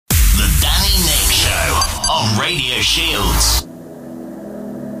Shields.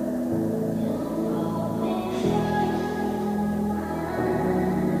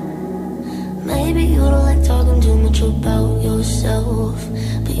 Maybe you don't like talking too much about yourself,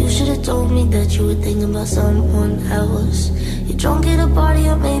 but you should have told me that you were thinking about someone else. You're drunk at a party,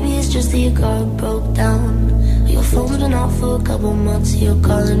 or maybe it's just that your car broke down. Your phone's been off for a couple months, you're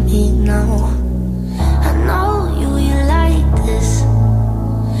calling me now. I know you like this.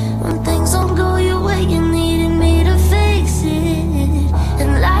 When things don't go your way, you needed me to fix it.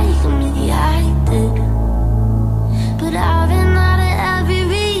 And like me, I did. But I've been out of every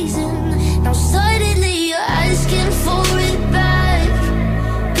reason. Now suddenly you're asking for it back.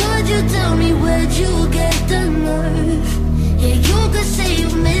 Could you tell me where'd you get the nerve? Yeah, you could say you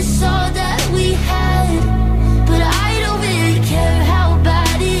miss all that we had, but I don't really care how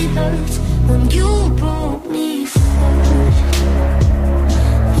bad it hurts when you broke me first.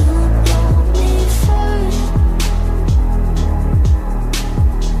 You broke me first.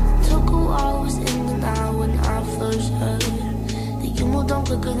 Took a while, I was in denial when I first heard that you moved on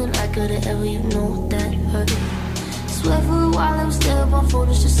quicker than I could've ever, you know that hurt. Swear for a while I was there on my phone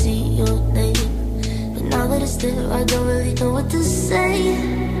just to see your name, but now that it's there I don't really know what to say.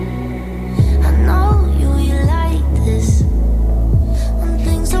 I know you like this. When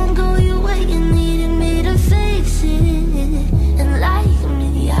things don't go your way, you needed me to fix it. And like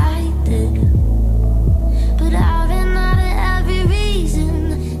me, I did. But I've been out of every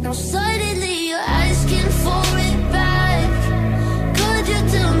reason. Now suddenly you're asking for it back. Could you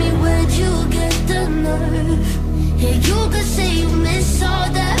tell me where'd you get the nerve? Yeah, you could say you miss all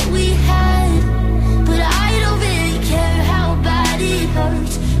that we had, but I don't really care how bad it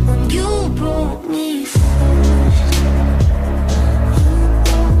hurts when you broke me first. You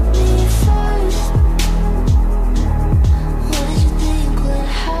broke me first. What did you think would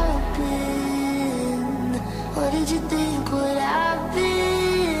happen? What did you think would happen?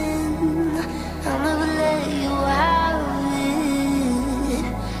 I'll never let you have it.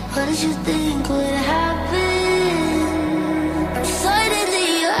 What did you think would happen? Suddenly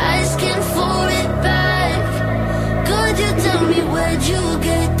you're asking for it back. Could you tell me where'd you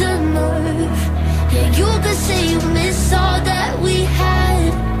get the nerve? Yeah, you could say you miss all that we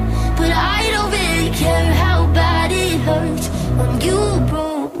had, but I don't really care how bad it hurts when you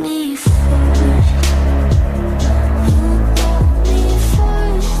broke me first. You broke me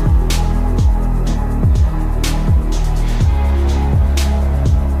first.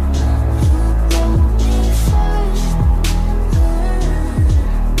 You broke me first.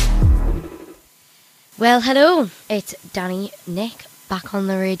 Well, hello, it's Danny Nick back on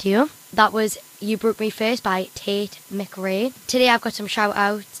the radio. That was You Broke Me First by Tate McRae. Today I've got some shout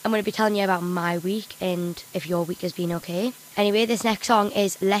outs. I'm going to be telling you about my week and if your week has been okay. Anyway, this next song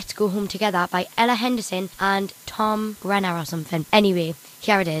is Let's Go Home Together by Ella Henderson and Tom Brenner or something. Anyway,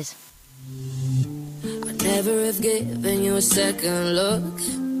 here it is. I'd never have given you a second look,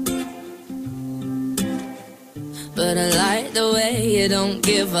 but I like the way you don't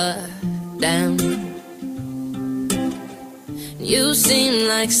give a damn. You seem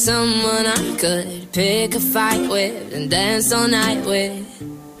like someone I could pick a fight with and dance all night with.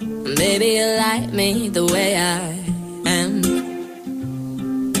 Maybe you like me the way I am.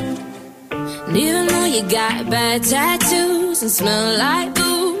 And even though you got bad tattoos and smell like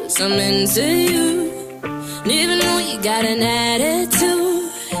booze, I'm into you. And even though you got an attitude,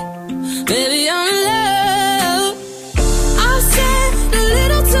 baby, I'm in love. I've said a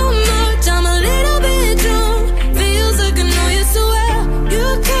little too much, I'm a little bit drunk. Feels like I know you so well. You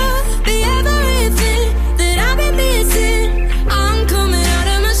could be everything that I've been missing. I'm coming out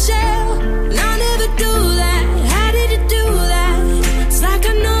of my shell, and I never do that. How did you do that? It's like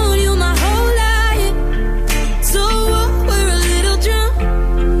I know you my whole life. So what, we're a little drunk.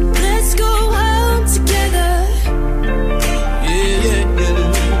 Let's go home together. Yeah, yeah, yeah.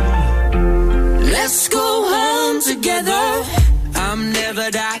 Let's go home together. I'm never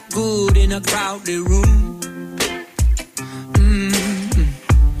that good in a crowded room.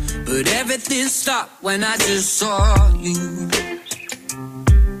 But everything stopped when I just saw you.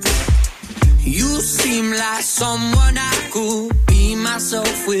 You seem like someone I could be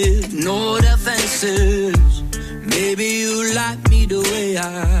myself with, no defenses. Maybe you like me the way I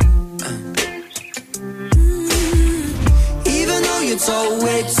am. Even though you talk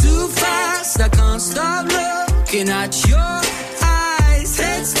way too fast, I can't stop looking at your eyes.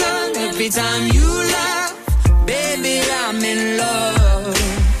 Heads turn every time you laugh. Baby, I'm in love.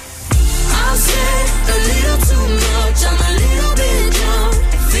 I've said a little too much, I'm a little bit drunk.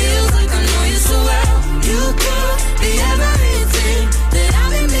 Feels like I know you so well. You could be everything that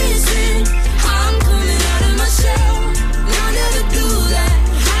I've been missing. I'm coming out of my shell,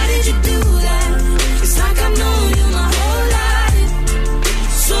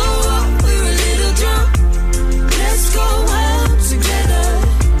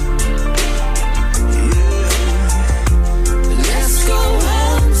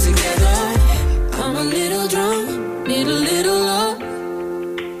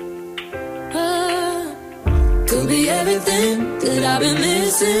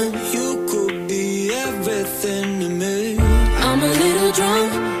 missing. You could be everything to me. I'm a little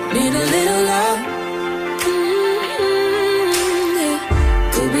drunk, need a little love. Yeah.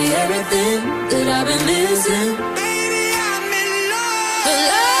 Could be everything that I've been missing. Baby, I'm in love.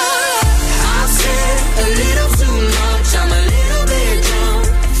 I've said a little too much, I'm a little bit drunk.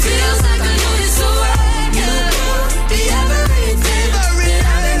 Feels like I know you so well. You could be everything that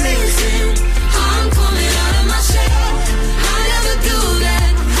I've been missing. I'm coming out of my shell. I never do that.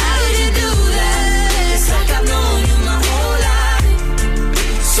 How did you do that? It's like I've known you my whole life.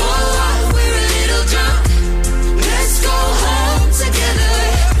 So what? We're a little drunk. Let's go home together.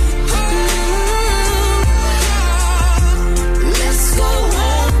 Let's go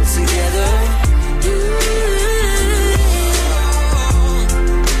home together.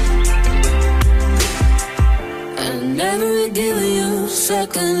 I never give you a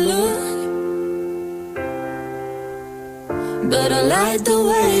second look, but I like the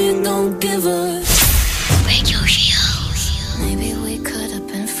way you don't give up. Maybe we could have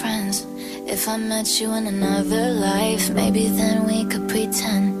been friends if I met you in another life. Maybe then we could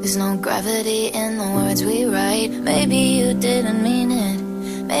pretend there's no gravity in the words we write. Maybe you didn't mean it.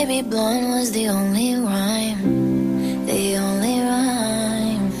 Maybe blonde was the only rhyme. The only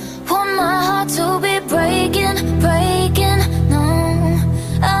rhyme. Want my heart to be breaking, breaking. No,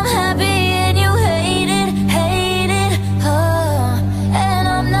 I'm happy and you hate it, hate it. Oh, and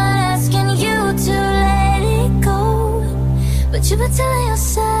I'm not asking you to let it go, but you been telling your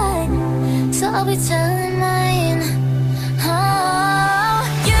side, so I'll be telling mine. Oh,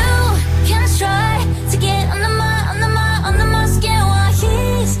 you can try to get under my skin while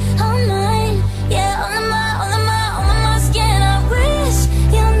he's on mine. Yeah, under my skin. I wish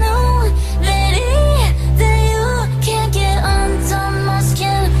you knew that you can't get under my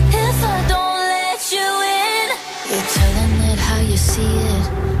skin if I don't let you in. You're telling it how you see it,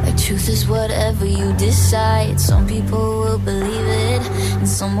 like truth is whatever you decide. Some people will believe it, and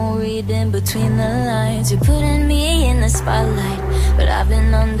some will read in between the lines. You're putting me in the spotlight, but I've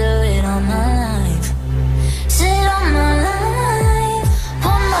been under it all my life. Sit on my life.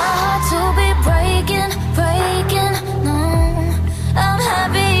 Want my heart to be breaking, breaking. No, I'm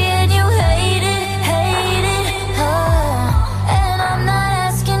happy and you hate it, hate it. Oh, and I'm not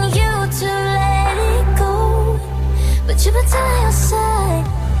asking you to let it go, but you been telling your side,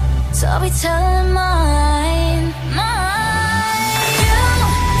 so I'll be telling mine, mine. You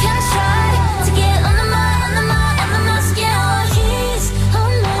can try to get under my skin while he's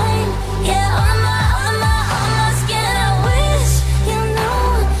on mine. Yeah, under my skin. I wish you knew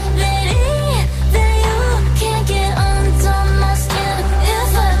that you can't get under my skin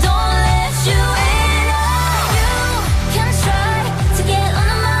if I don't let you in. You can try to get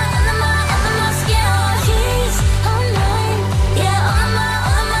under my skin while he's on mine. Yeah, under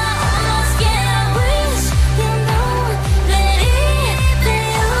my skin. I wish you knew that you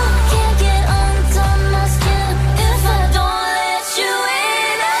can't get under my skin if I don't let you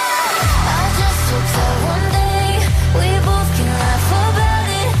in. I just hope that one day we both can laugh about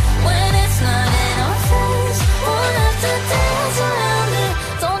it when it's not in our face. Won't have to dance around it.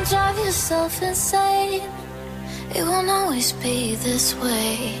 Don't drive yourself insane. It won't always be this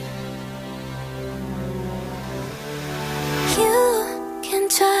way. You can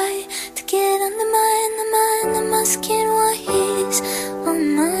try to get under my skin while he's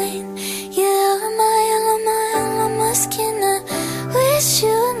on mine. Yeah, on my skin. I wish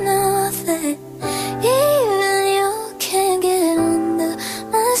you know that even you can't get under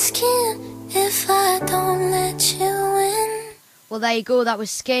my skin if I don't let you in. Well, there you go. That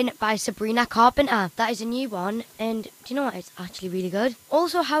was Skin by Sabrina Carpenter. That is a new one, and do you know what? It's actually really good.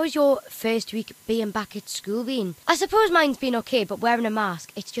 Also, how has your first week being back at school been? I suppose mine's been okay, but wearing a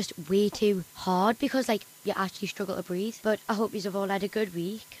mask, it's just way too hard because, like, you actually struggle to breathe. But I hope you've all had a good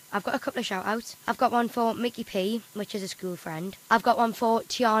week. I've got a couple of shout-outs. I've got one for Mickey P, which is a school friend. I've got one for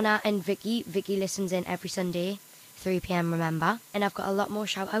Tiana and Vicky. Vicky listens in every Sunday. 3 p.m, remember. And I've got a lot more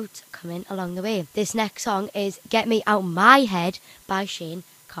shout-outs coming along the way. This next song is Get Me Out My Head by Shane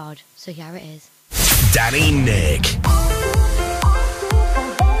Card. So here it is. Danny Nick.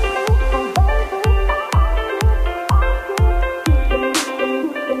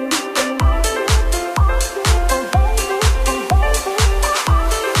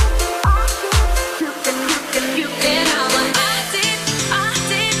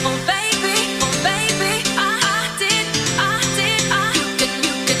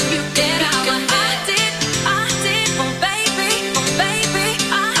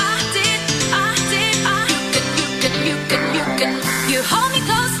 You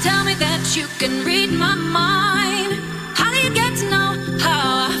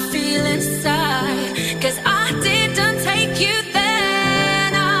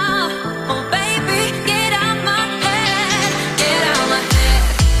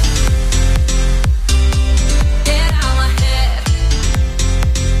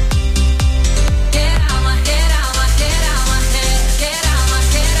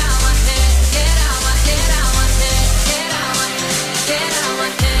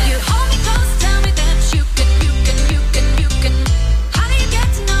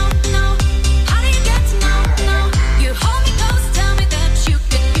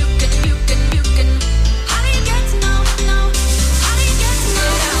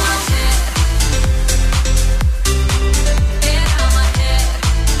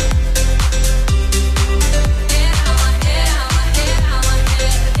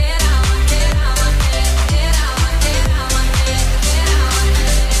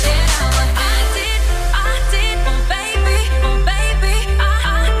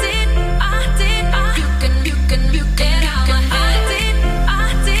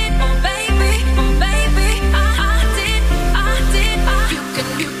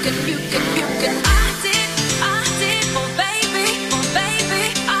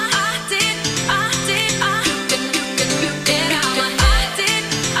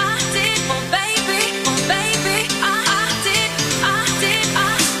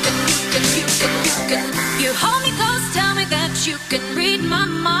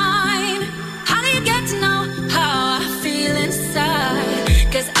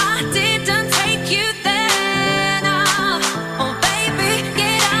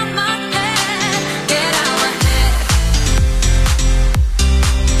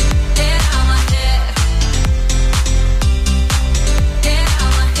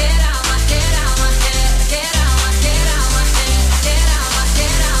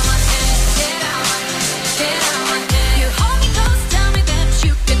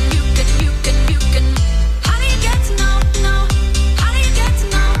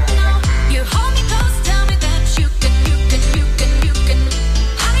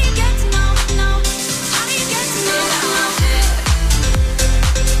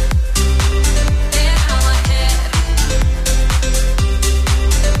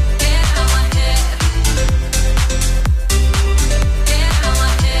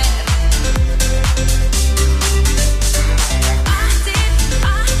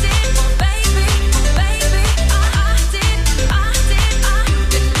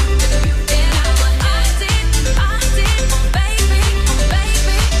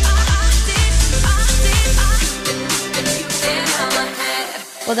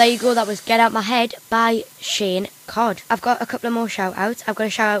Well, there you go. That was Get Out My Head by Shane Codd. I've got a couple of more shout-outs. I've got a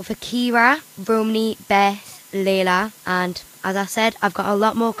shout-out for Kira, Romney, Beth, Layla, and as I said, I've got a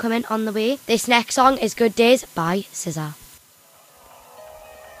lot more coming on the way. This next song is Good Days by SZA.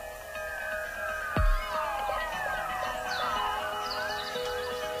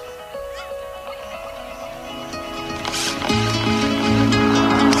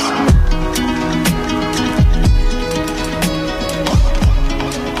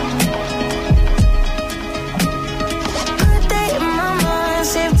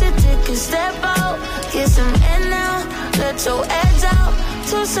 Your edge out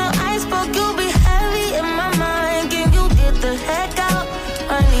to some iceberg, you'll be heavy in my mind. Can you get the heck out?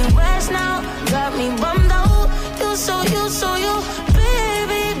 I need rest now, got me bummed out. You so you,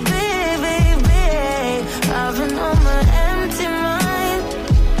 baby, baby, baby. I've been on my empty mind.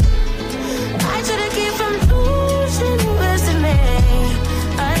 I try to keep from losing the rest of me.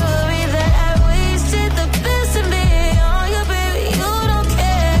 I worry that I wasted the best of me. Oh, yeah, baby, you don't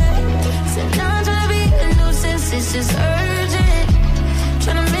care. So now I'm trying to be a nuisance, it's just urgent.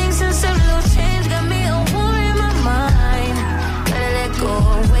 Tryna make sense of little change, got me a war in my mind. Gotta let go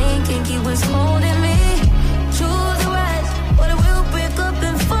away, can't keep what's holding me. Choose the right, but it will pick up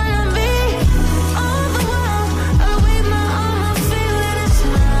in front of me. All the while, I wave my arm, I feel it a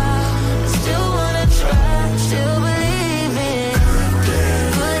smile. I still wanna try, still believe in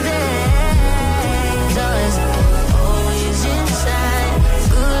good days. Always inside,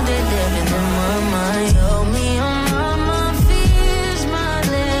 good days living in my mind. Help me on my fears, my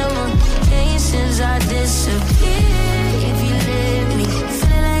limitations. I disappear if you let me.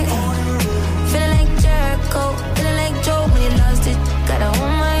 Feeling like Jericho, feeling like Joe when he lost it. Gotta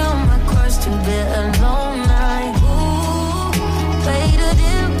hold my cross to bear a long night. Ooh,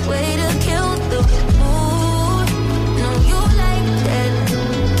 way to kill the mood. No, you like that,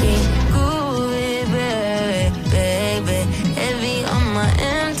 can't groove it, baby. Heavy on my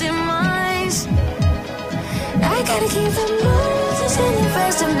empty minds. I gotta keep the moves in the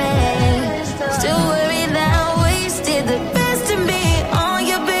first of me. Still worry that I wasted the best of me. Oh,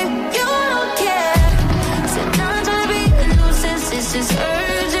 you babe, you don't care. So now I'm trying to be a nuisance, it's just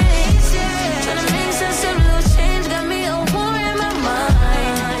urgent. Tryna make sense of little change, got me a war in my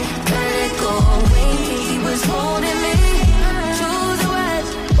mind. Gotta let go away, can't keep what's holding me. Choose the right,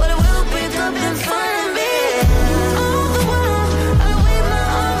 but it will pick up in front of me. All the while, I wave my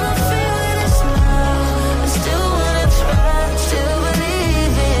arm, I feel it a smile. I still wanna try, still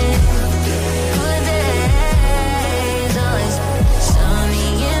believe in good days. Always sunny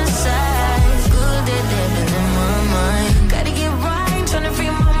inside, good day living in my mind. Gotta get right, tryna free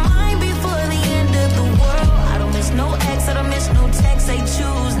my mind before the end of the world. I don't miss no ex, I don't miss no text. They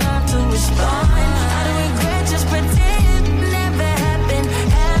choose not to respond. I don't regret, just pretend never happened.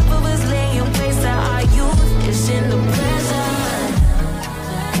 Half of us laying waste to our youth. It's in the present.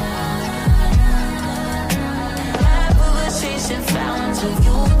 Half of us chasing fountains of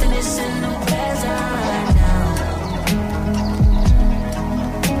youth, and it's in the present now.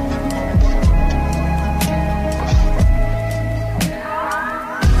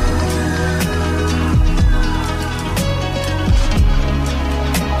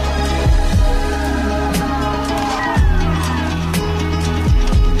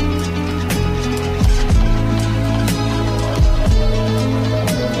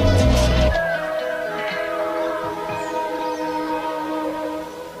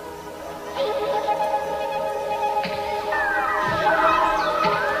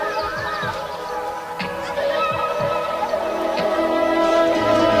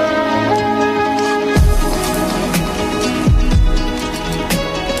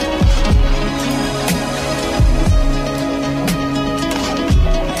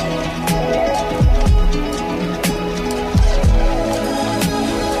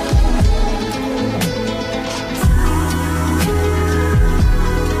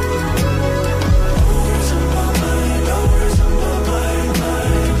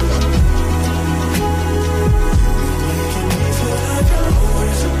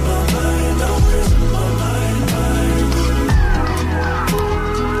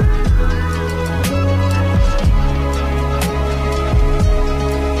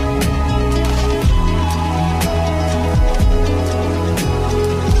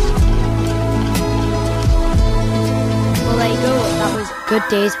 Good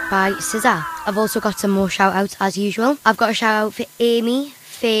Days by SZA. I've also got some more shout outs as usual. I've got a shout out for Amy,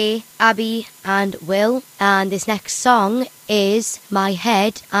 Faye, Abby and Will, and this next song is My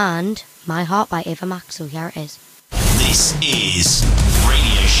Head and My Heart by Ava Max, so here it is. This is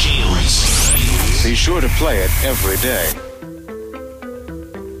Radio Shields. Be sure to play it every day.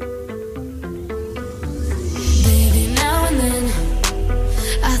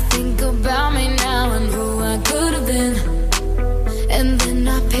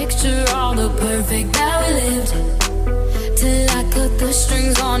 perfect that we lived. Till I cut the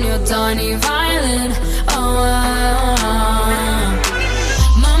strings on your tiny violin.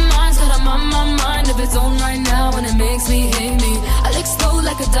 My mind's got a mind of its own right now, and it makes me hate me. I'll explode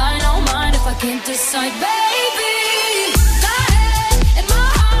like a dynamite if I can't decide, baby. My head and my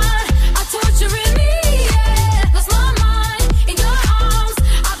heart are torturing me, yeah. Lost my mind in your arms,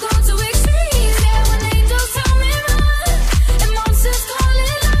 I've gone to extremes, yeah. When angels tell me run and monsters call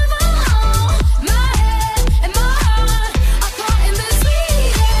it love, my head and my heart are caught in between,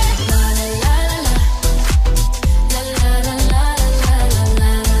 yeah. La la la la la la la la la la la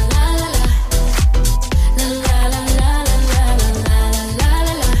la la la. La la la la la la la la la la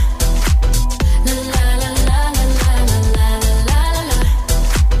la. La la la la la la la la la la la.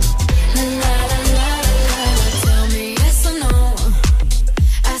 La la la la la. Tell me yes or no.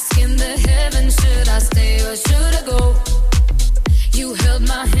 Asking the heavens, should I stay or should I go? You held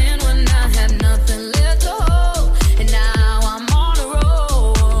my hand when I had nothing left to hold, and now I'm on a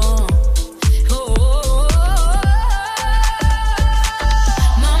roll.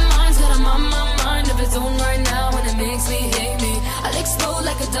 My mind's got a mind of its own right now, and it makes me hate me. I'll explode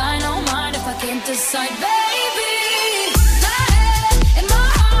like a dynamite if I can't decide, baby. My head and my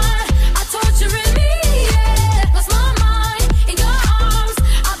heart are torturing me, yeah. Lost my mind in your arms,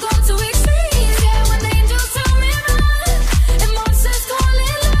 I've gone to extremes, yeah. When angels tell me run and monsters call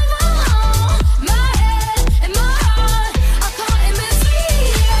it love, my head and my heart are caught in between,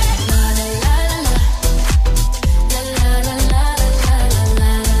 yeah. La la la la la la la la la la la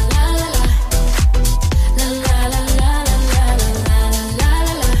la la la. La la la la la la la la la la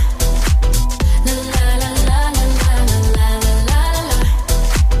la. La la la la la la la la la la.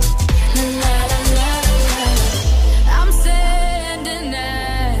 La la la la la. I'm standing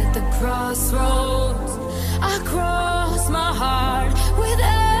at the crossroads. I cross my heart with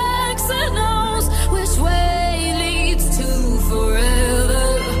X and O's. Which way leads to forever?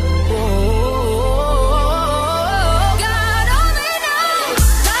 God only knows.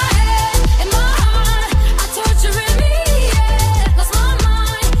 My head and my heart are torturing me, yeah. Lost my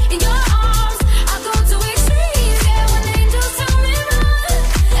mind in your arms, I've gone to extremes, yeah. When angels tell me run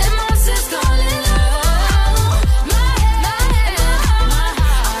and monsters call it love, my head and my heart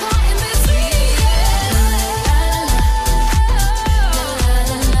are caught in between, yeah. La la la la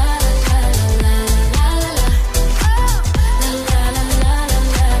la la la la la. La la la la la la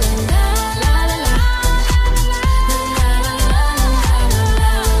la la la la.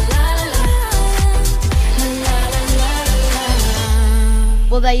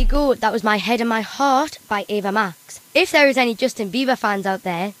 Well, there you go. That was My Head and My Heart by Ava Max. If there is any Justin Bieber fans out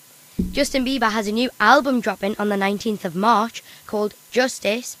there, Justin Bieber has a new album dropping on the 19th of March called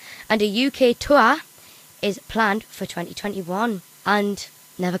Justice, and a UK tour is planned for 2021. And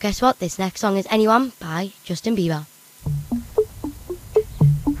never guess what, this next song is Anyone by Justin Bieber.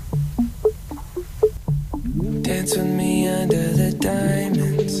 Dance with me under the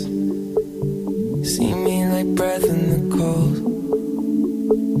diamonds. See me like breath in the cold.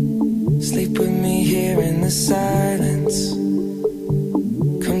 Sleep with me here in the silence.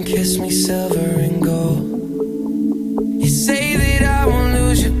 Come kiss me silver and gold. You say that I won't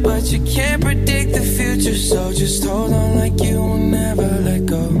lose you, but you can't predict the future. So just hold on like you will never let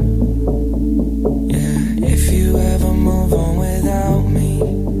go. Yeah, if you ever move on without me,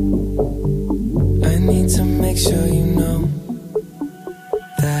 I need to make sure you know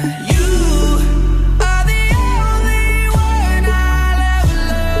that you are the only one I'll ever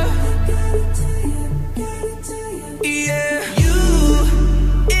love. Yeah, you.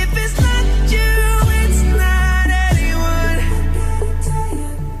 If it's not you, it's not anyone.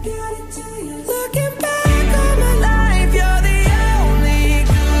 Looking back on my life, you're the only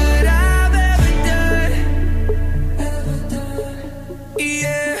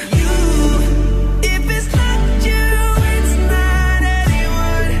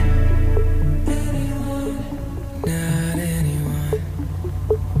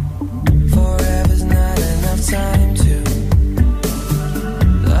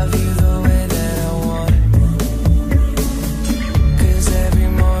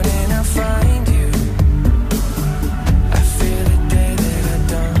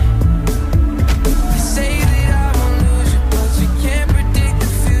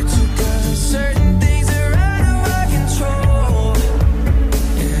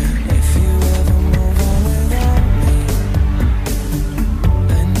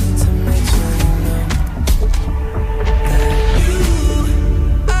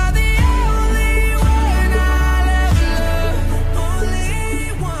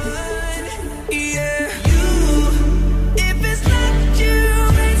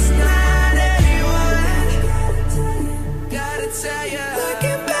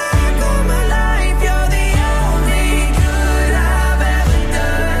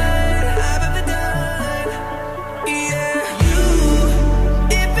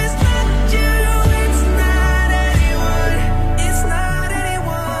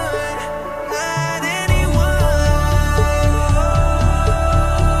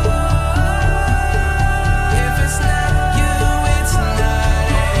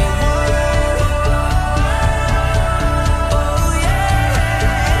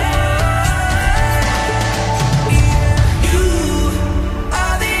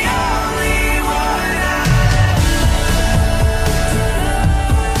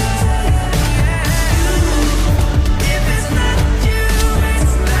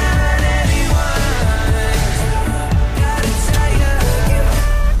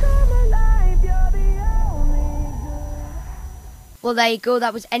Well, there you go.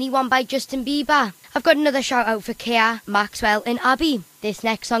 That was Anyone by Justin Bieber. I've got another shout out for Kia, Maxwell and Abby. This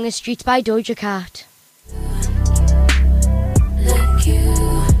next song is Streets by Doja Cat. Like you,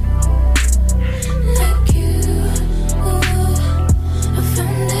 I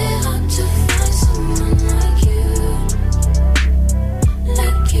found it hard to find someone like you.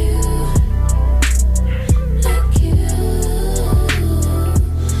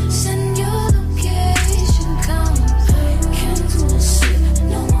 Send your location, come back. Can't sleep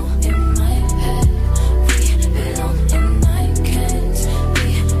no more in my head. We belong and I can't be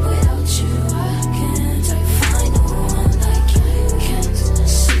without you. I can't find no one like you. Can't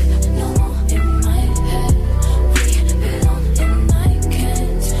sleep no more in my head. We belong and I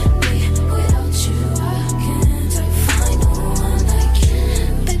can't be without you. I can't find no one like you.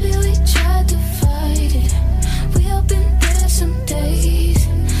 Baby, we tried to fight it. We have been there some days.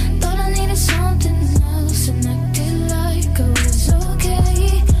 Thought I needed something else and acted like it was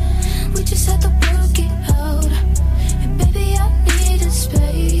okay. We just had to work it out. And baby, I needed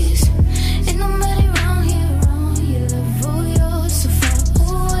space. Ain't nobody around here on your level. You're so far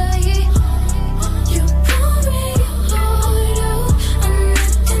away. You're pouring your heart out. I'm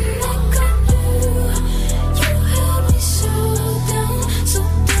nothing like I do. You held me so down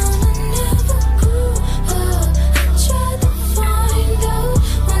I never grew up. I tried to find out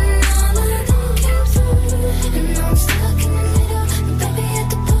when none of them came through. And now I'm stuck in the middle. And baby, had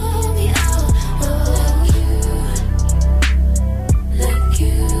to pull me out. Like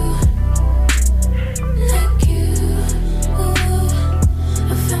you.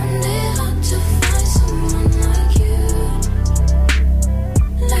 I found it hard to find someone like you.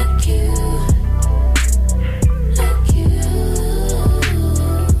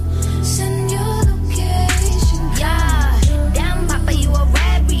 Send your location. Yeah, damn Papa, you a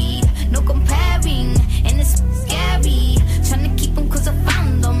rare breed, no comparing, and it's scary. Tryna keep them cause I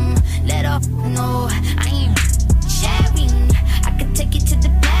found them. Let up, no, I ain't sharing. I could take you to the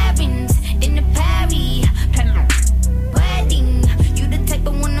parents in the party, plan a wedding. You the type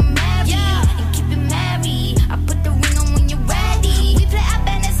of one to marry, and keep it married. I put the ring on when you're ready. We play our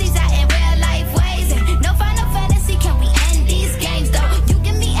fantasies out in real life ways. No final fantasy, can we end these games though? You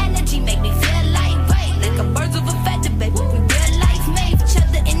give me energy, make me feel lightweight, like a birds of a feather, baby. We real life made each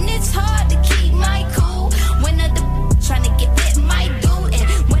other, and it's hard to keep my cool. When other trying to get with my dude, and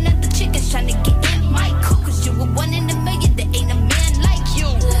when other chickens trying to get in my cool, cause you were one in a million, there ain't a man like you.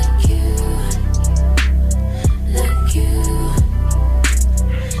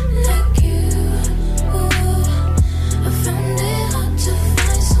 I found it hard to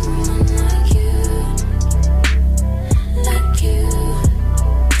find someone like you.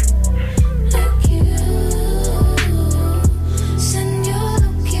 Send your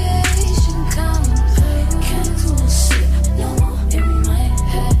location, come back. Can't sleep no more in my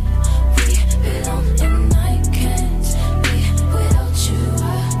head. We belong and I can't be without you.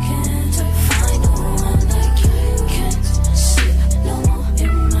 I can't find no one like you. Can't sleep no more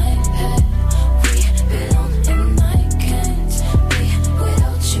in my head. We belong and I can't be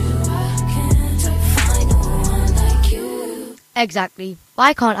without you. I can't find no one like you. Exactly.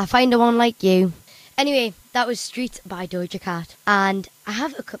 Why can't I find a one like you? Anyway, that was Streets by Doja Cat. And I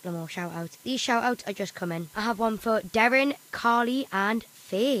have a couple of more shout outs. These shout outs are just coming. I have one for Darren, Carly, and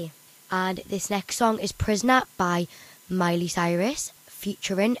Faye. And this next song is Prisoner by Miley Cyrus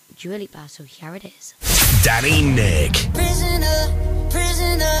featuring Dua Lipa. So here it is. Danny Nick. Prisoner,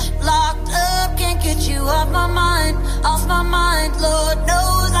 locked up, can't get you off my mind, Lord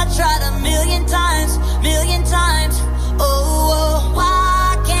knows I tried a million times, oh,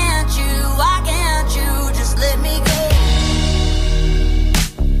 why can't you just let me go?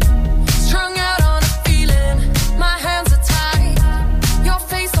 Strung out on a feeling, my hands are tied, your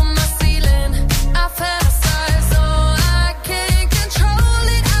face on my ceiling, I fantasize, oh, I can't control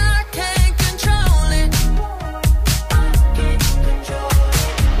it,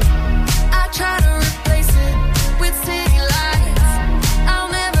 I try to replace it with city lights, I'll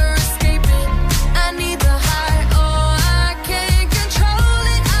never escape it, I need the high, oh, I can't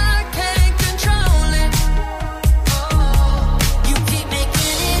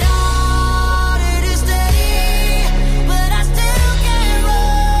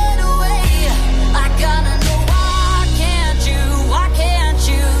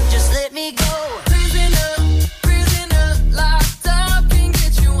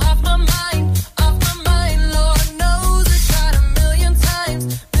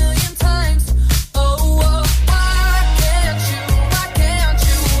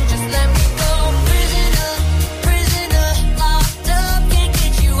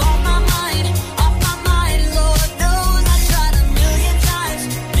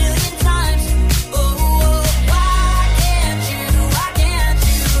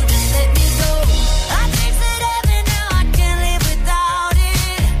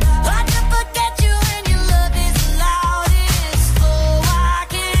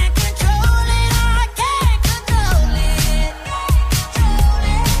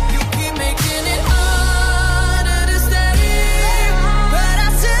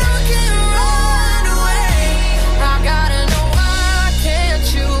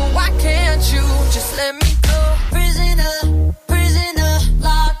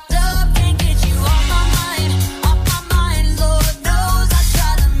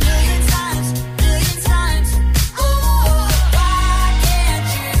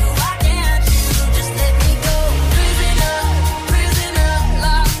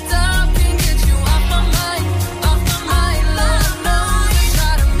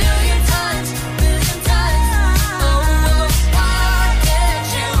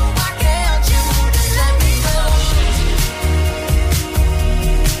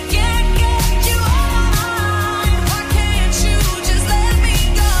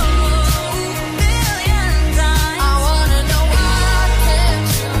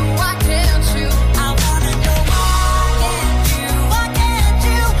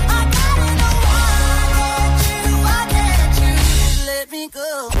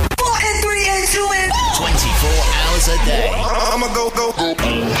go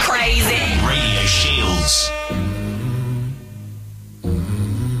crazy. Radio Shields.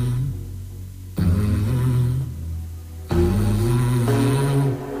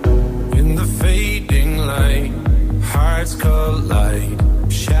 In the fading light, hearts collide.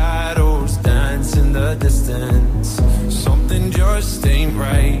 Shadows dance in the distance. Something just ain't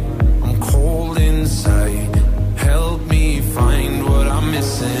right. I'm cold inside. Help me find what I'm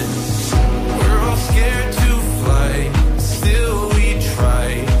missing. We're all scared to fly, still we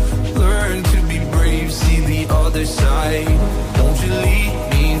try. Learn to be brave, see the other side. Won't you lead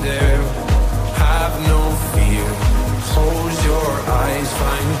me there? Have no fear. Close your eyes,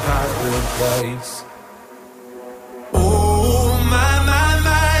 find paradise. Oh my, my,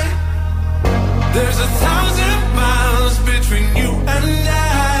 my. There's 1,000 miles between you and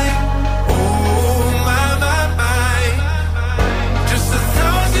I. Oh my, my, my. Just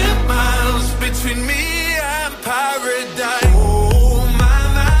 1,000 miles between me and paradise. Oh my,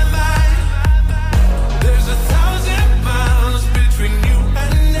 my, my. There's 1,000 miles between you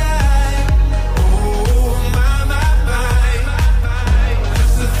and I. Oh my, my, my.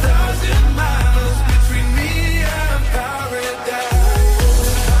 Just 1,000 miles between me and paradise.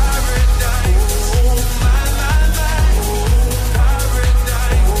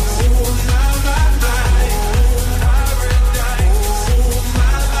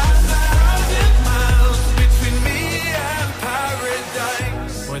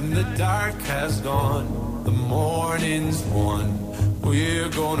 Gone, the morning's won. We're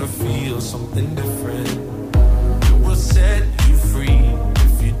gonna feel something different. It will set you free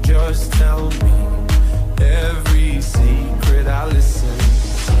if you just tell me every secret. I listen.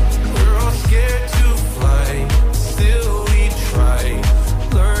 We're all scared to fly, still we try.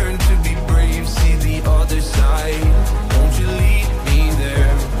 Learn to be brave, see the other side. Won't you lead me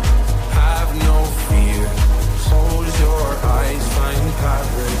there? Have no fear. Close your eyes, find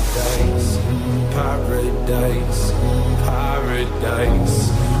paradise. Paradise, paradise.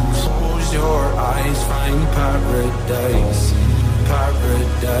 Close your eyes, find paradise.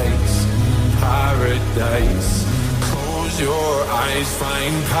 Paradise, paradise. Close your eyes,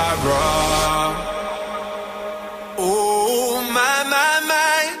 find paradise. Oh my, my,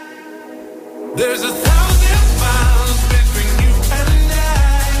 my. There's 1,000 miles between you and I.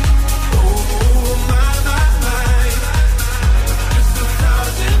 Oh my, my, my. Just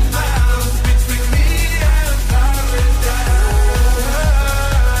 1,000 miles between me and paradise.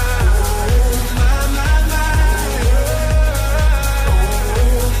 Oh my, my, my.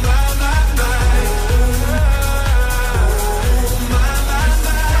 Oh my, my, my. Oh my, my, my.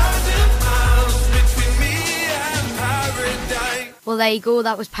 1,000 miles between me and paradise. Well, there you go,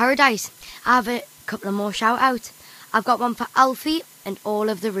 that was Paradise. I have a couple of more shout outs. I've got one for Alfie and all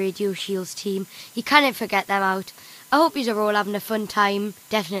of the Radio Shields team. You cannot forget them out. I hope you're all having a fun time.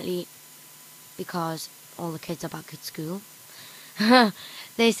 Definitely, because all the kids are back at school.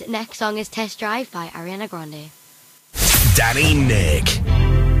 This next song is Test Drive by Ariana Grande. Danny Nick.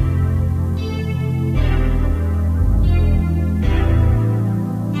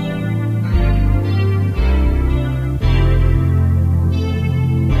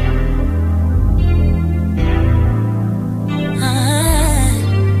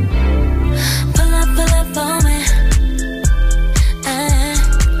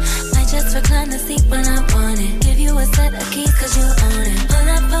 When I want it, give you a set of keys 'cause you own it.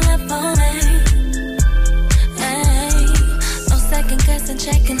 Pull up on me. Hey, no second guessing,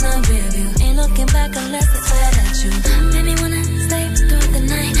 checking the review. Ain't looking back unless it's right at you. Maybe wanna stay through the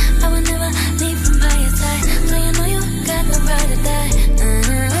night. I would never leave from by your side. So you know you got the right to die.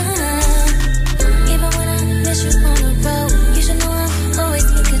 Even when I miss you on the road, you should know I'm always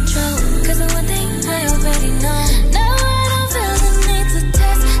in control. 'Cause the one thing I already know. Now I don't feel the need to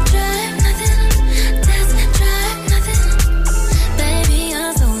test drive nothing. Baby,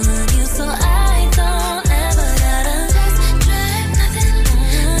 I'm so on you, so I don't ever gotta test drive nothing.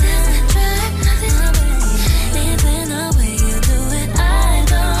 Test drive nothing. Even the way you do it, I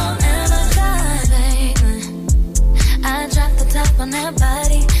don't ever lie, baby. I drop the top on that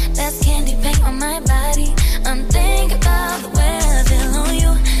body. That's candy paint on my body. I'm thinking about the way I feel on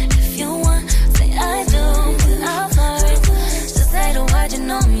you. If you want, say I do. I'll flirt. Just say the word, you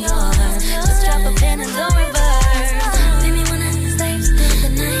know I'm yours. Just drop a pin and don't reverse. Baby, when I stay through the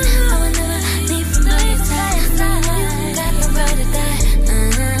night, I would never leave from by your side. You got the right to die.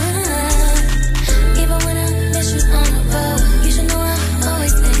 Even when I miss you on the road, you should know I'm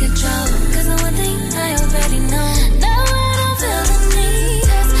always in control. 'Cause the one thing I already know. Now I don't feel the need.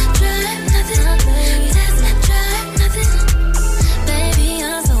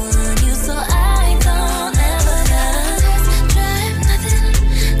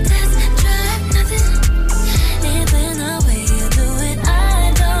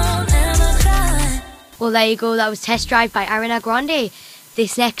 Well, there you go. That was Test Drive by Ariana Grande.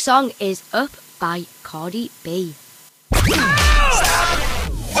 This next song is Up by Cardi B. Wait a minute,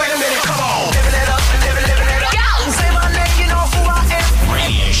 come on. Live it up, live it up. Yo, say my name, you know who I am.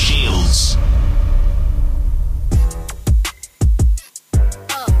 Radio Shields.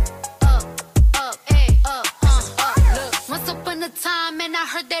 Look, once upon a time, and I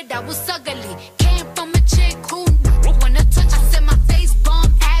heard that I was ugly. Came from a chick who wanna touch. I said my face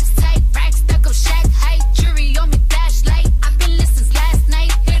bomb, abs tight, racks stuck up, shack height, jury on me, flashlight. I've been listening since last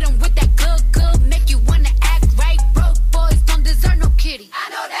night. Hit 'em with that good, make you wanna act right. Broke boys don't deserve no kitty. I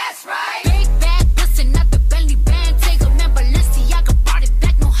know that's right. Big bag, bustin' out the Bentley band. Take a man, Balenciaga brought it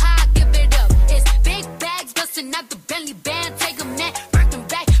back. No how I give it up. It's big bags, bustin' out the Bentley band. Take a man, working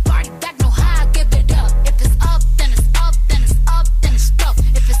back, party back. No how I give it up. If it's up, then it's up, then it's up, then it's stuff.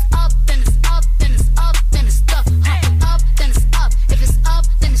 If it's up, then it's up, then it's up, then it's stuff. Up, then it's up. If it's up,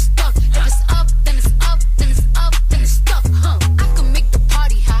 then it's stuck. If it's up, then it's up, then it's up, then it's stuck. I can make the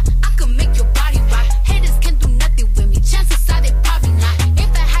party hot. I can make your body rock. Haters can do nothing with me. Chances are they probably not.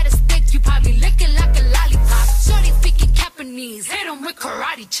 If I had a stick, you probably lick it like a lollipop. Shorty speaking Japanese, hit 'em with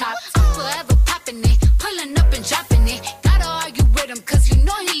karate chops. I'm forever popping it, pulling up and dropping it. Gotta argue with him, cause you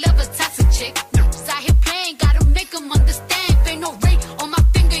know he love a toxic chick. Out here playing, gotta make him understand. If ain't no ring on my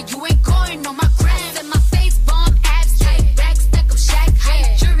finger, you ain't going on my gram. Set my face bomb, abs tight, racks stuck up, shack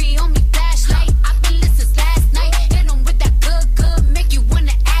height, jury on me, flashlight. I've been listening since last night. Hit 'em with that good, make you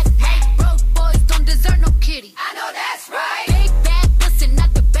wanna act right. Broke boys don't deserve no kitty. I know that's right. Big bag, bustin'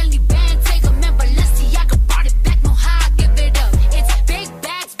 out the Bentley band. Take a man, Balenciaga brought it back. No how I give it up. It's big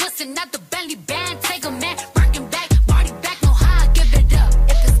bags, bustin' out the Bentley band. Take a man, working back, party back. No how I give it up.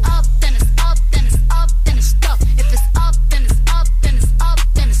 If it's up, then it's up, then it's up, then it's stuff. If it's up, then it's up, then it's up,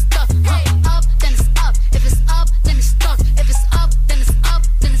 then it's stuff. Up, then it's up. If it's up, then it's stuck. If it's up, then it's up,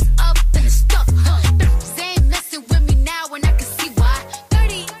 then it's up, then it's stuck. They ain't messing with me now, and I can see why.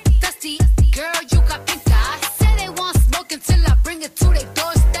 30, dusty, girl, you got pink eye. Say they want smoke until I bring it to their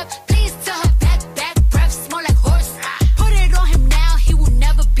doorstep. Please tell her back, breath smell like horse. Put it on him now, he will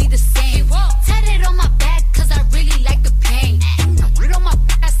never be the same. Tat it on my back, cause I really like the pain. Read on my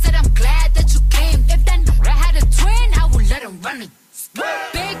back, I said I'm glad that you came. If that I had a twin, I would let him run it.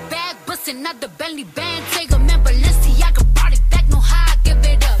 Big bag, bustin' out the Bentley band. Take a man, Balenciaga brought it back. No how I give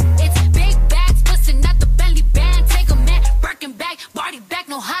it up. It's big bags, bustin' out the Bentley band. Take a man, working back, party back.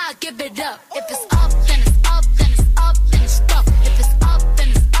 No how I give it up. If it's up, then it's up, then it's up, then it's stuff. If it's up, then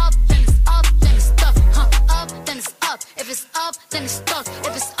it's up, then it's up, then it's stuff. Up, then it's up. If it's up, then it's stuck.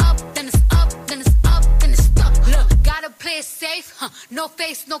 If it's up, then it's up, then it's up, then it's stuck. Look, gotta play it safe. No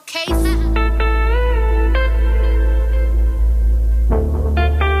face, no case.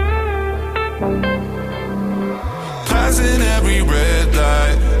 Passing every red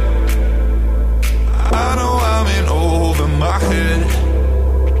light, I know I'm in over my head.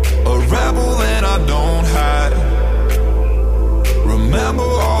 A rebel and I don't hide. Remember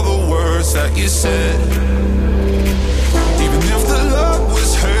all the words that you said. Even if the love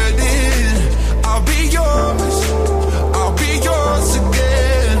was hurting, I'll be yours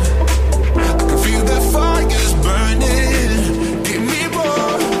again. I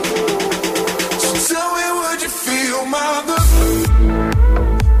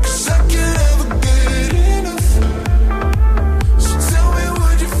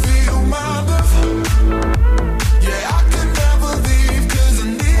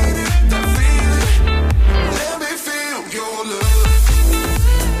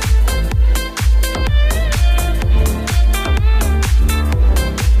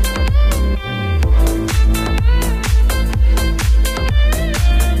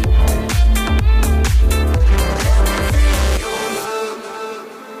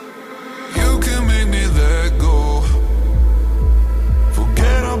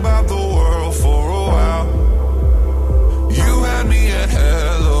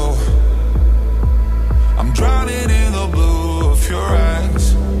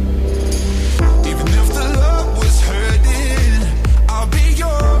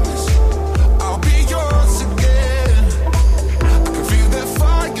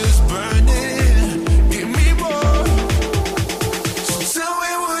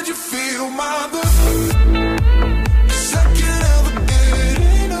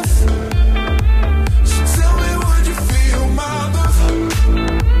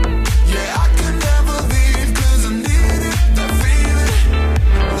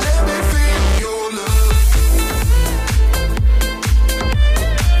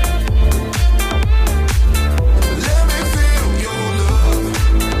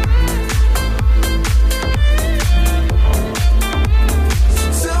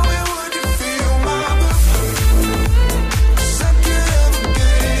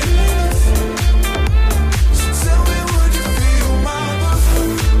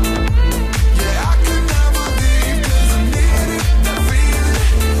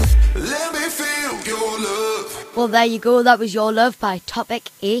Well, there you go. That was Your Love by Topic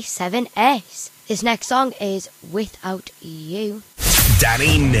A7S. This next song is Without You.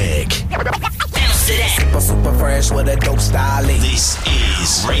 Danny Nick. Super, super fresh with a dope style. This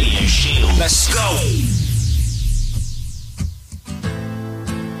is Radio Shield. Let's go.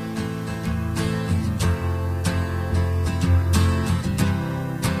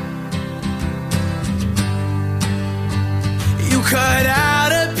 You cut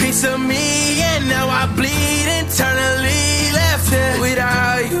out a piece of me and now I bleed internally. Left here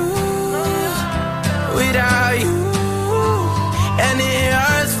without you, without you. And it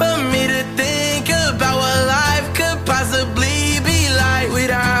hurts for me to think about what life could possibly be like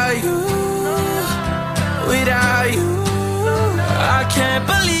without you, without you. I can't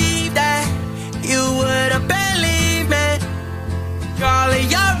believe that you would have believed me. All of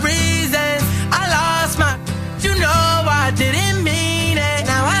your reasons, I lost my, you know I didn't mean it.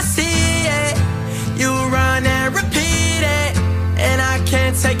 Now I see it, you run and repeat it, and I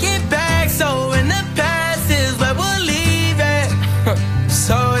can't take it back. So in the past is where we'll leave it.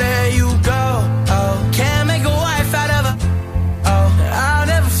 So there you go. Oh, can't make a wife out of her. Oh, I'll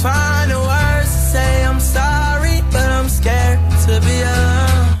never find the words to say I'm sorry, but I'm scared to be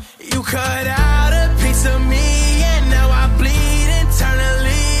alone. You cut out a piece of me and now I bleed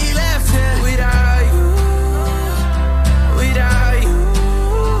internally. Left here without you, without you.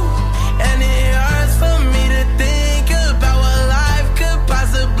 And it hurts for me to think about what life could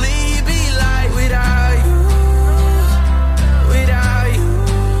possibly be like without you, without you.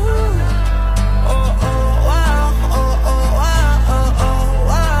 Oh, oh, wow, oh, oh, wow, oh, oh,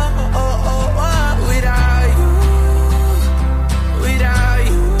 wow, oh, oh, wow. Without you, without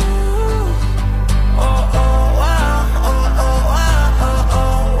you. Oh, oh, wow, oh, oh, wow, oh,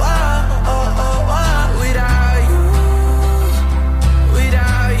 oh, wow, oh, oh, wow. Without you,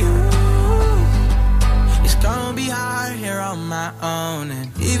 without you. It's gonna be hard here on my own, and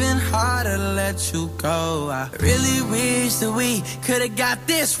even harder to let you go. I really wish that we could've got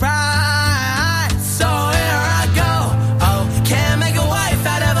this right. So here I go. Oh, can't make a wife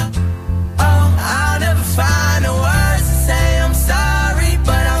out of her. Oh, I'll never find the words to say I'm sorry,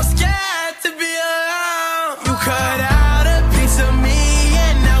 but I'm scared to be alone. You cut out a piece of me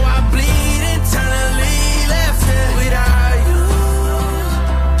and now I bleed internally. Left here without you,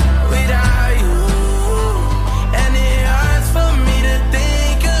 without you. And it hurts for me to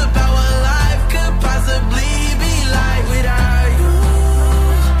think about what life could possibly be like without you,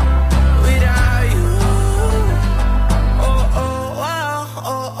 without you. Oh, oh, wow,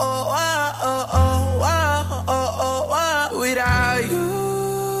 oh, oh, wow, oh, oh, wow, oh, oh, wow. Without you,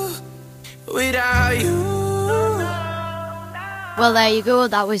 without you. Well, there you go.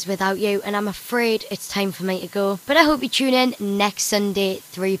 That was Without You, and I'm afraid it's time for me to go. But I hope you tune in next Sunday,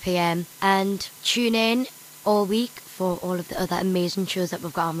 3 p.m. and tune in all week for all of the other amazing shows that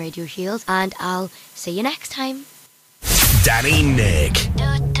we've got on Radio Shields. And I'll see you next time. Danny Nick.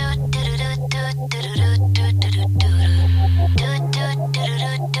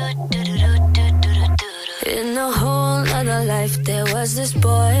 In a whole other life, there was this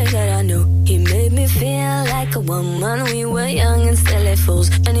boy that I knew. He made me feel like a woman. We were young and silly fools.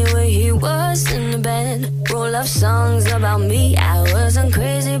 Anyway, he was in the band. Roll of songs about me. I wasn't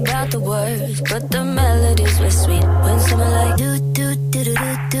crazy about the words, but the melodies were sweet. When someone like do do do do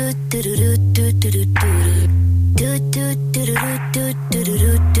do do do do do do do do do do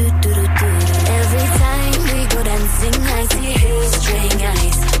do do do. Every time we go dancing, I see his string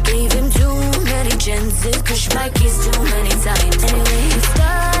eyes. Gave him too many chances, pushed my keys too many times. Anyway, he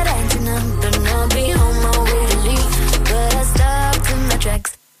started acting up, and I'll be on my way to leave. But I stopped in my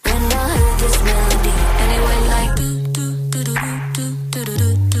tracks when I heard this melody, and it went like do do do do do do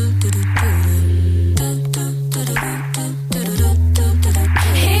do do do do.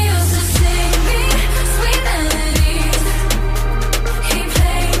 He used to sing me sweet melodies. He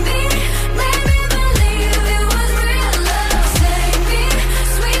played me, made me believe it was real love. Sang me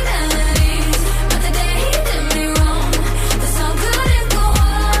sweet melodies, but the day he did me wrong, the song couldn't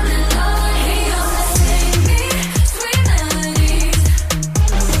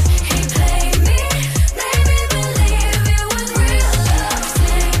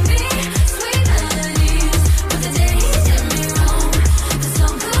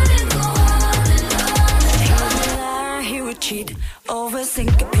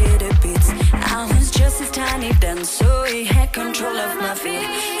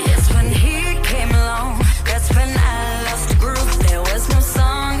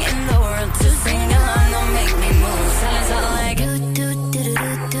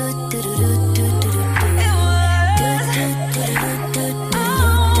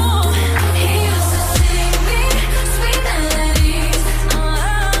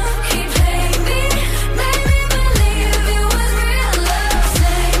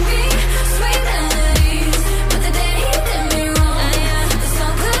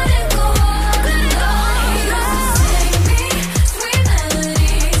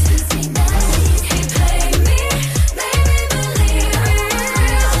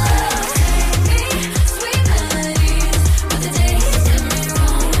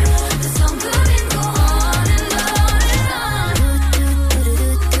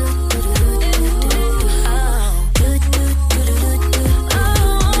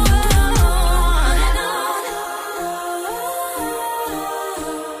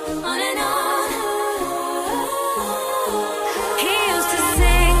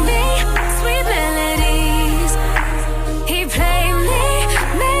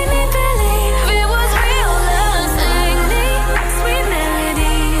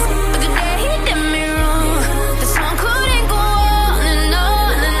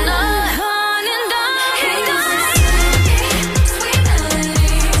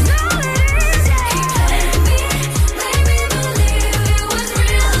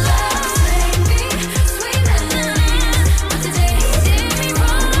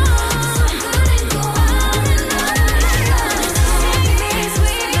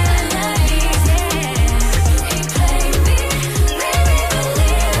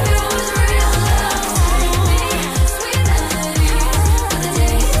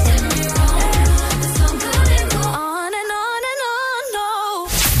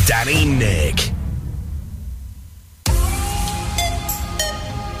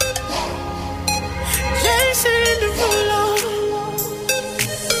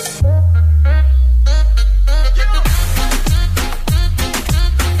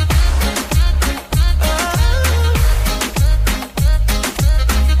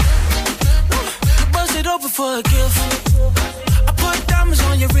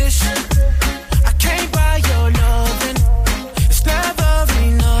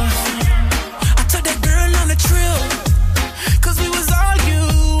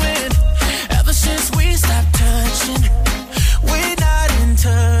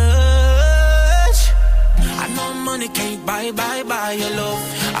bye, bye, bye, your love.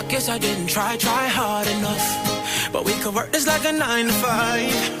 I guess I didn't try hard enough. But we could work this like a 9 to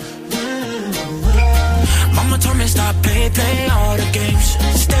 5. Mama told me stop, play all the games.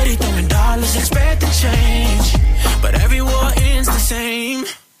 Steady throwing dollars, expect to change. But every war ends the same.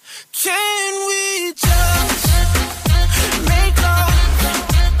 Can we just make love,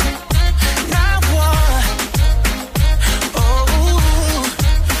 not war? Oh,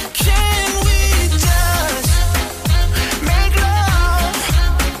 can we just make love,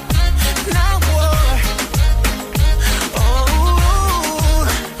 not war? Oh,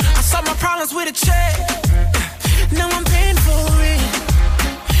 I solved my problems with a check. Now I'm paying for it.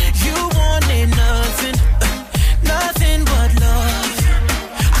 You wanted nothing, nothing but love.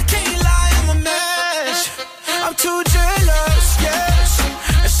 I can't lie, I'm a mess. I'm too jealous, yes.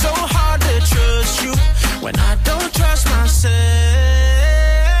 It's so hard to trust you when I don't trust myself.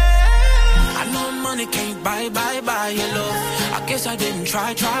 I know money can't buy your love. I guess I didn't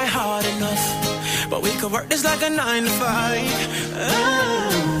try hard enough. But we could work this like a 9 to 5.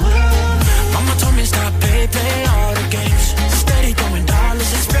 Mama told me stop, play all the games. Steady throwing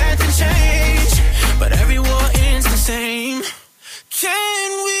dollars, expecting change. But every war ends the same.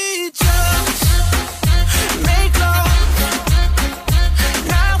 Can we just make love,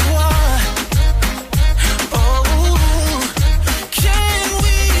 not war? Oh, can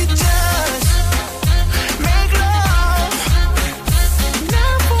we just make love,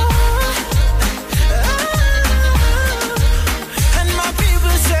 not war? Oh, and my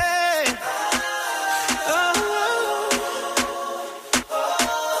people say,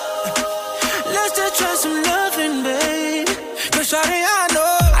 let's just try some loving, babe. 'Cause shawty,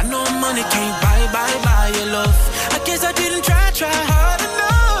 I know money can't buy your love. I guess I didn't try hard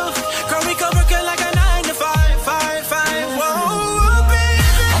enough. Girl, we could work it like a 9 to 5. Whoa, baby.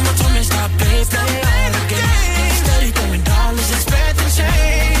 Mama told me stop, play all the games. Steady throwing dollars, expecting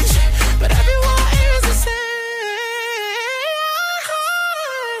change. But everyone is the same.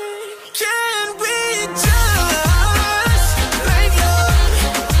 Can we just make love,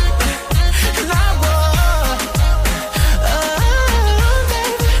 not war? Oh,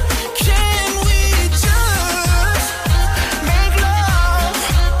 baby. Can we just make love,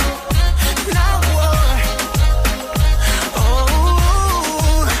 not war?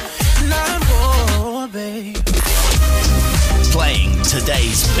 Oh, not war, babe. Playing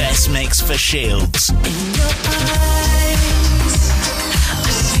today's best mix for Shields. In your eyes,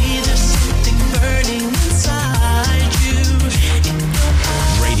 I see there's something burning inside you. In your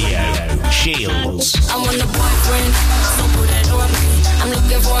Radio Shields. I want a boyfriend, so put that on me. I'm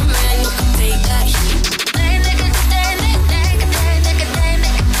looking for a man who can take that heat.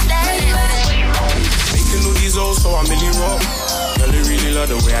 Making all these O's, so I'm really rock. Girl, you really love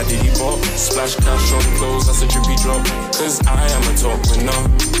the way I did it pop. Splash cash on clothes, that's a drippy drop. 'Cause I am a top winner.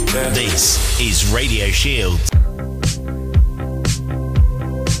 Yeah. This is Radio Shields.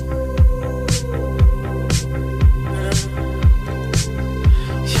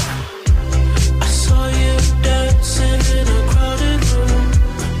 I saw you dancing in a crowded room.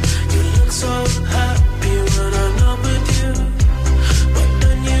 You look so happy when I'm not with you. But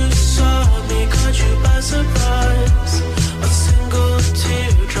then you saw me, caught you by surprise. A single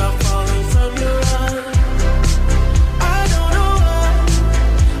teardrop falling from your eye. I don't know why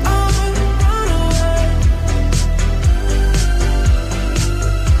I run away.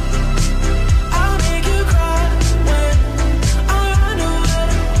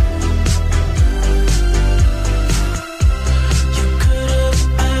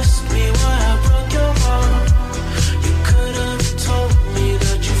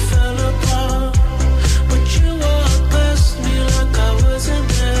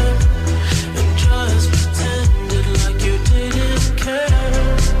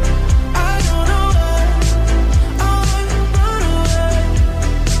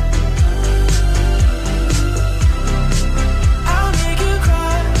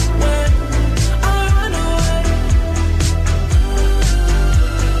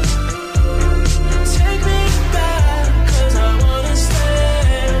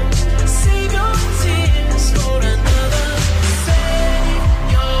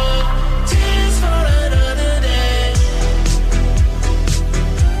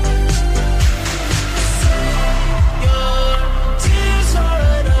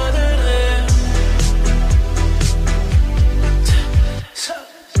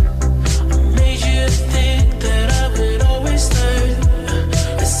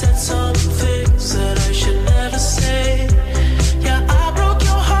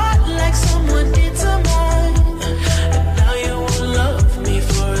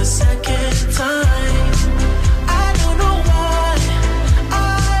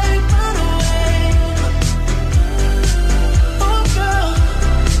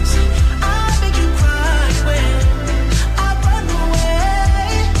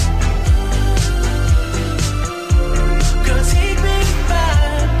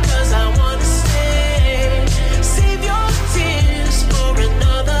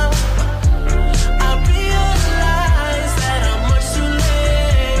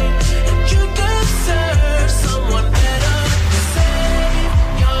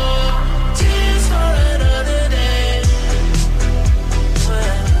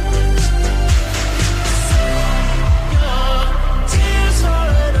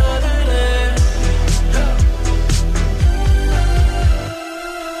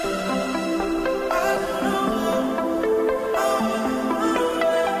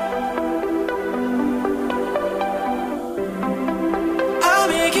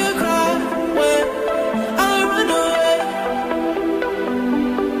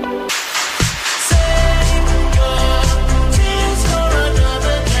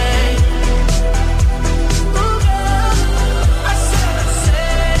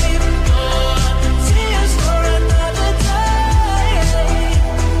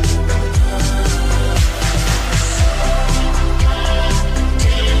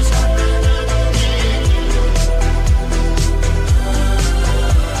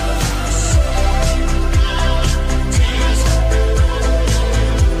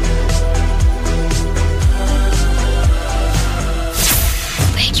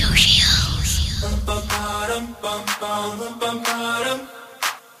 Oh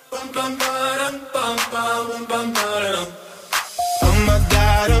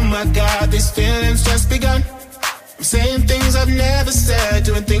my God, these feelings just begun. I'm saying things I've never said,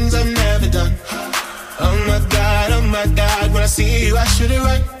 doing things I've never done. Oh my God, when I see you I should it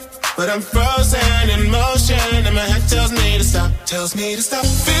right, but I'm frozen in motion and my head tells me to stop. Tells me to stop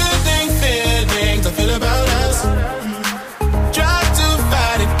feelings I feel about us. Try to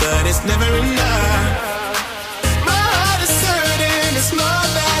fight it, but it's never enough. My heart is hurting, it's more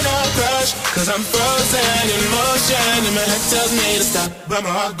than a crush, 'cause I'm frozen in motion and my head tells me to stop, but my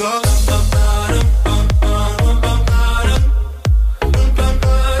heart goes.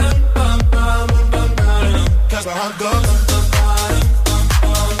 Cause my heart goes.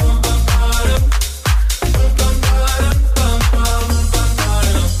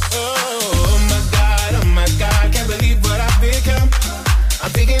 Oh my God, can't believe what I've become.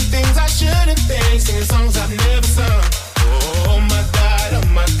 I'm thinking things I shouldn't think, singing songs I've never sung. Oh my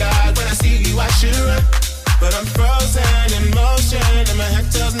God, when I see you I should run, but I'm frozen in motion and my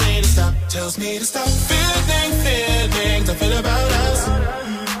head tells me to stop. Tells me to stop feelings I feel about us.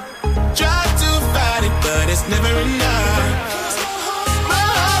 Try to fight it, but it's never enough. My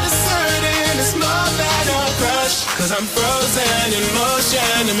heart is hurting, it's more than a crush, 'cause I'm frozen in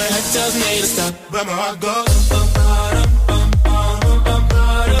motion and my head tells me to stop, but my heart goes.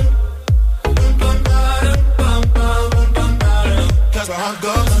 Cause my heart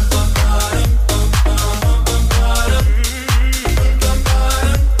goes.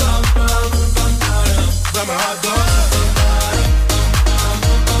 But my heart goes.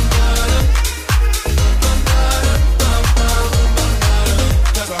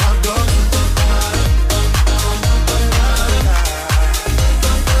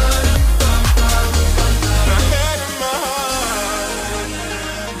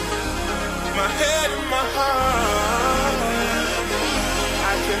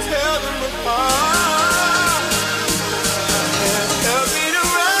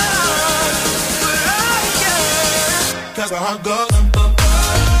 Cause my heart goes.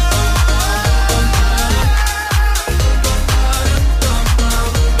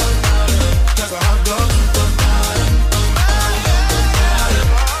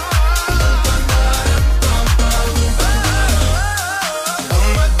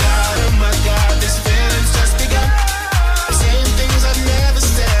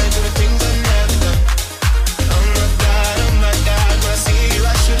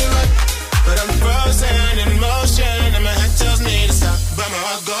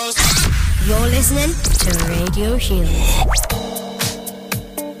 You're listening to Radio Shields.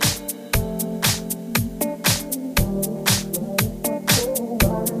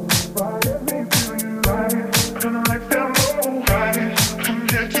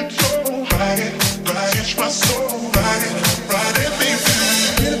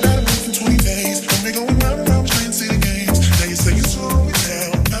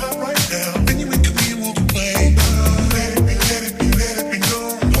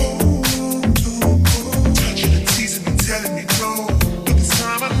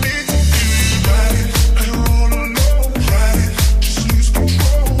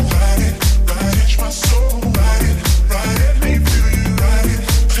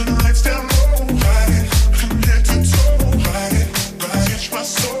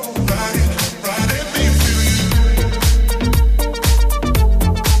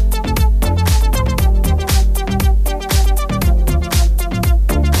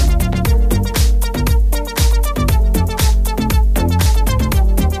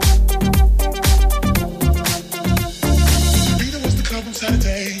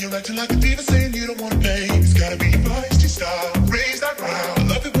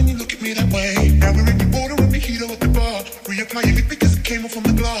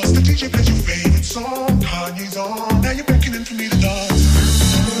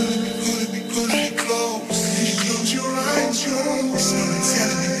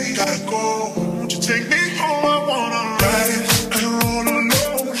 Take me